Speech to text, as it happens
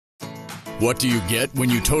What do you get when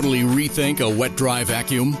you totally rethink a wet-dry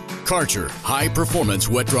vacuum? Karcher high-performance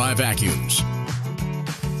wet-dry vacuums.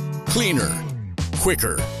 Cleaner,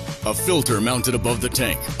 quicker. A filter mounted above the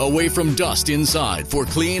tank, away from dust inside for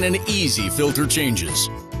clean and easy filter changes.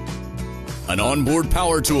 An onboard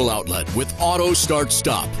power tool outlet with auto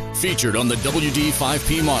start-stop, featured on the WD5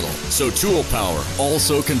 P model, so tool power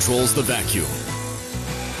also controls the vacuum.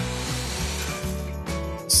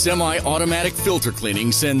 Semi-automatic filter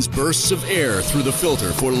cleaning sends bursts of air through the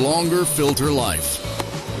filter for longer filter life.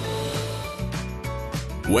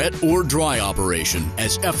 Wet or dry operation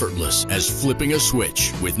as effortless as flipping a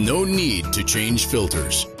switch with no need to change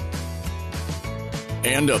filters.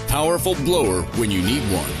 And a powerful blower when you need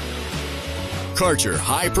one. Karcher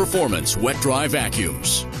high-performance wet-dry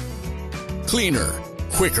vacuums. Cleaner,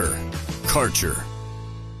 quicker. Karcher.